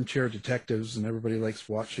the armchair detectives, and everybody likes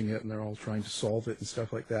watching it, and they're all trying to solve it and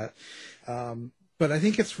stuff like that. But I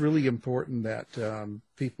think it's really important that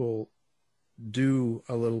people do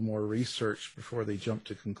a little more research before they jump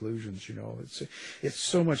to conclusions. You know, it's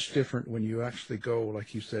so much different when you actually go,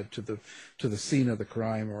 like you said, to the scene of the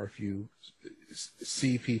crime, or if you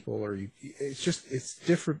see people, or it's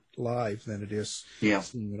different live than it is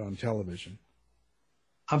seeing it on television.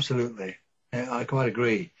 Absolutely, I quite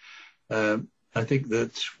agree. I think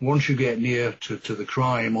that once you get near to the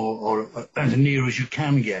crime, or as near as you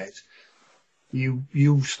can get,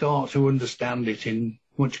 you start to understand it in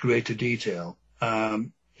much greater detail. I'll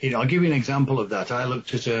give you an example of that. I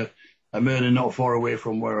looked at a murder not far away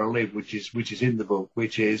from where I live, which is in the book,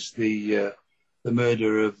 which is the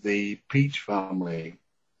murder of the Peach family,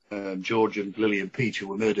 George and Lillian Peach, who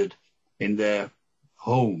were murdered in their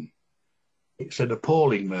home. It's an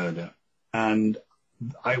appalling murder, and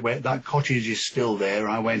that cottage is still there.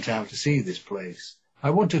 I went out to see this place.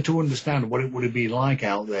 I wanted to understand what it would have been like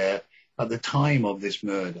out there at the time of this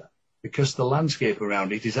murder, because the landscape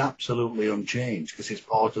around it is absolutely unchanged, because it's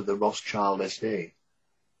part of the Rothschild estate.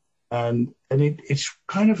 And it's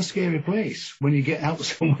kind of a scary place when you get out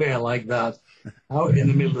somewhere like that, out in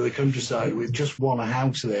the middle of the countryside with just one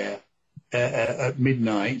house there at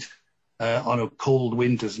midnight on a cold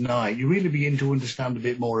winter's night. You really begin to understand a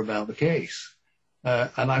bit more about the case.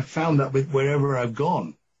 And I've found that with wherever I've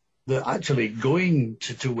gone, that actually going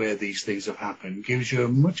to where these things have happened gives you a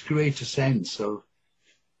much greater sense of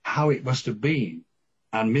how it must have been,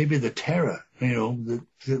 and maybe the terror,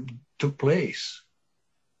 that took place.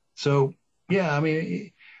 So, yeah, I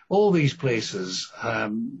mean, all these places,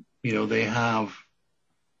 they have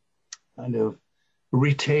kind of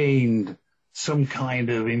retained some kind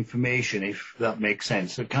of information, if that makes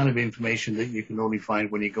sense, the kind of information that you can only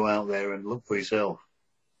find when you go out there and look for yourself.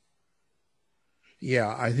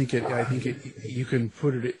 Yeah, I think you can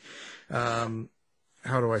put it, how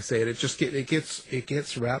how do I say it? It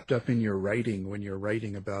gets wrapped up in your writing when you're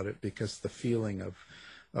writing about it, because the feeling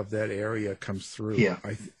of that area comes through. Yeah.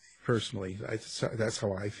 Personally, that's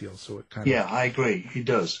how I feel. So it kind of. Yeah, I agree. It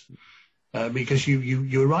does. Because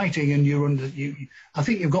you're writing and I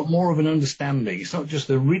think you've got more of an understanding. It's not just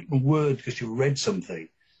a written word because you've read something.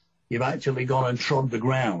 You've actually gone and trod the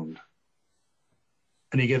ground.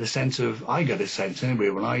 And you get a sense of, I get a sense anyway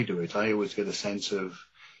when I do it, I always get a sense of,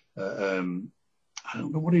 I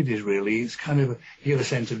don't know what it is really. It's kind of, you get a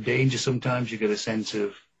sense of danger sometimes. You get a sense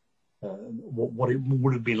of what it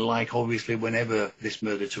would have been like, obviously, whenever this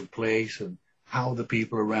murder took place and how the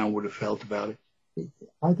people around would have felt about it.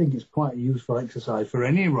 I think it's quite a useful exercise for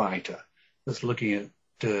any writer that's looking at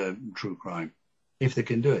true crime, if they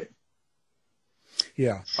can do it.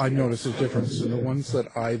 Yeah, I've noticed a difference in the ones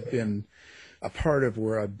that I've been a part of,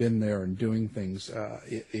 where I've been there and doing things,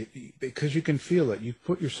 because you can feel it. You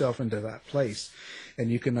put yourself into that place,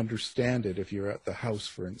 and you can understand it. If you're at the house,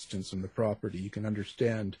 for instance, and the property, you can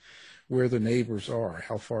understand where the neighbors are,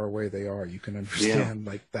 how far away they are. You can understand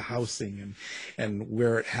like the housing and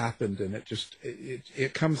where it happened, and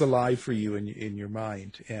it comes alive for you in your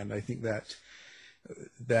mind. And I think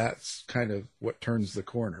that's kind of what turns the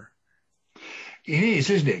corner. It is,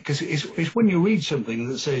 isn't it? Because it's when you read something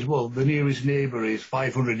that says, well, the nearest neighbour is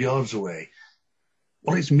 500 yards away.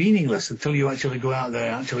 Well, it's meaningless until you actually go out there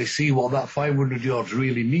and actually see what that 500 yards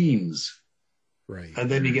really means. Right. And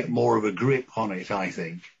then you get more of a grip on it, I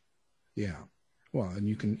think. Yeah. Well, and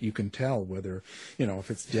you can tell whether, if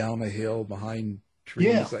it's down a hill behind trees.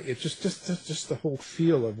 Yeah. Like it's just the whole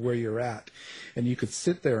feel of where you're at. And you could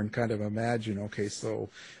sit there and kind of imagine, okay, so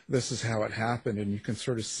this is how it happened, and you can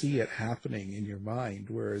sort of see it happening in your mind,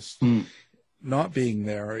 whereas not being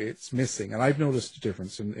there, it's missing. And I've noticed a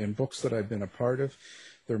difference in books that I've been a part of.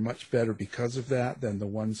 They're much better because of that than the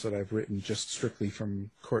ones that I've written just strictly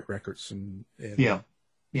from court records and stuff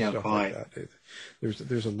quite. like that.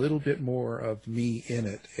 There's a little bit more of me in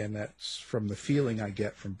it, and that's from the feeling I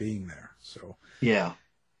get from being there. So I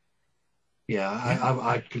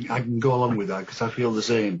can go along with that because I feel the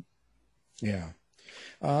same. Yeah.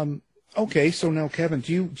 Okay, so now, Kevin,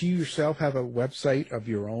 do you yourself have a website of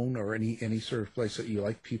your own, or any sort of place that you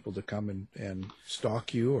like people to come and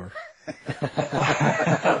stalk you, or? Being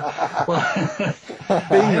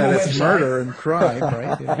that it's murder and crime,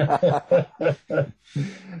 right?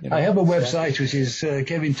 I have a website which is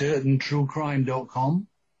kevinturtontruecrime.com.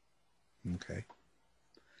 Okay.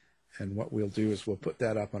 And what we'll do is we'll put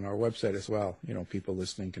that up on our website as well. People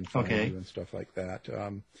listening can find you and stuff like that.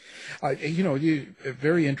 A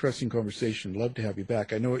very interesting conversation. Love to have you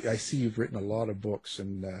back. I see you've written a lot of books,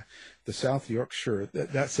 and the South Yorkshire,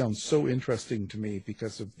 that sounds so interesting to me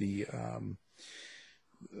because of the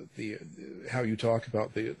how you talk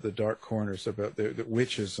about the dark corners, about the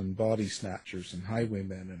witches and body snatchers and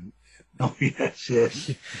highwaymen and. Oh, yes.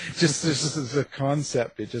 Just this is a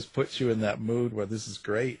concept. It just puts you in that mood where this is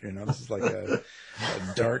great. This is like a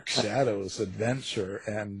dark shadows adventure,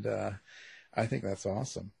 and I think that's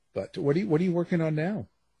awesome. But what are you working on now?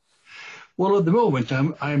 Well, at the moment,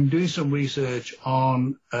 I'm doing some research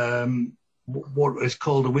on what is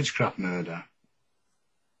called a witchcraft murder,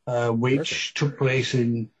 which took place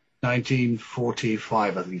in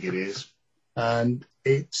 1945, I think it is, and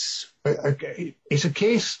it's a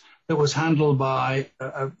case that was handled by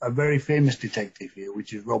a very famous detective here,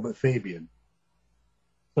 which is Robert Fabian.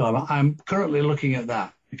 So I'm currently looking at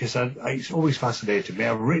that because it's always fascinated me.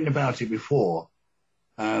 I've written about it before,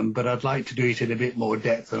 but I'd like to do it in a bit more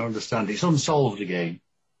depth and understand it. It's unsolved again.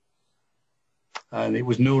 And it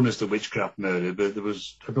was known as the witchcraft murder, but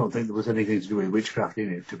I don't think there was anything to do with witchcraft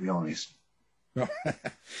in it, to be honest.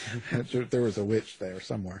 There was a witch there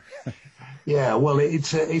somewhere. Yeah, well,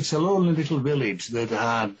 it's a lonely little village that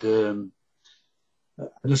had an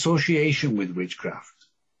association with witchcraft.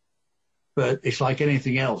 But it's like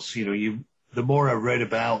anything else, the more I've read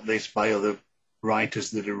about this by other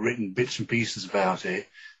writers that have written bits and pieces about it,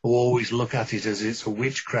 who always look at it as it's a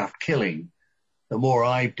witchcraft killing, the more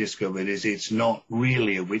I've discovered is it's not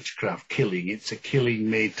really a witchcraft killing. It's a killing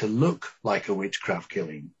made to look like a witchcraft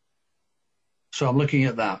killing. So I'm looking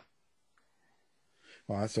at that.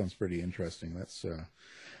 Well, that sounds pretty interesting. That's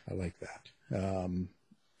I like that.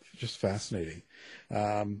 Just fascinating.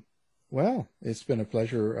 Well, it's been a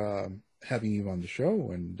pleasure having you on the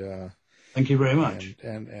show, and thank you very much.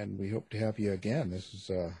 And we hope to have you again. This is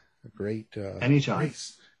a great, anytime,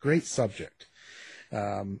 great subject.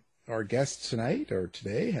 Our guest tonight or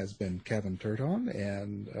today has been Kevin Turton,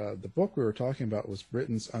 and the book we were talking about was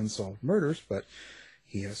Britain's Unsolved Murders, but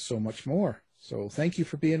he has so much more. So thank you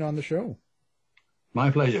for being on the show.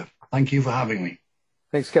 My pleasure. Thank you for having me.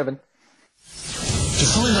 Thanks, Kevin. To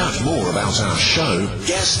find out more about our show,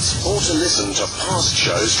 guests, or to listen to past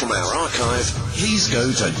shows from our archive, please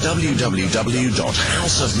go to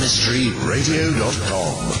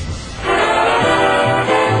www.houseofmysteryradio.com.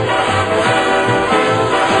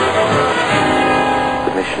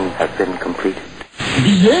 The mission has been completed.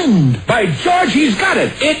 The end! By George, he's got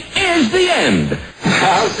it! It is the end!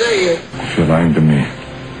 I'll say it. If you're lying to me,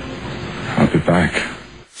 I'll be back.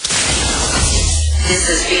 This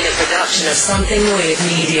has been a production of Something Weird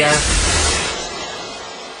Media.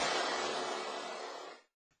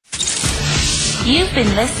 You've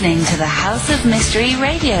been listening to the House of Mystery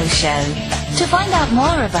radio show. To find out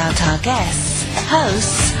more about our guests,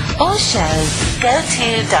 hosts, or shows, go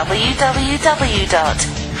to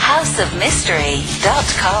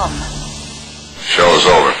www.houseofmystery.com. Show's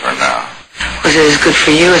over for now. Was it as good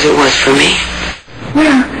for you as it was for me?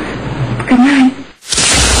 Well, good night.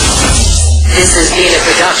 This has been a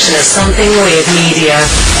production of Something Weird Media.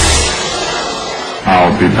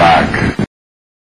 I'll be back.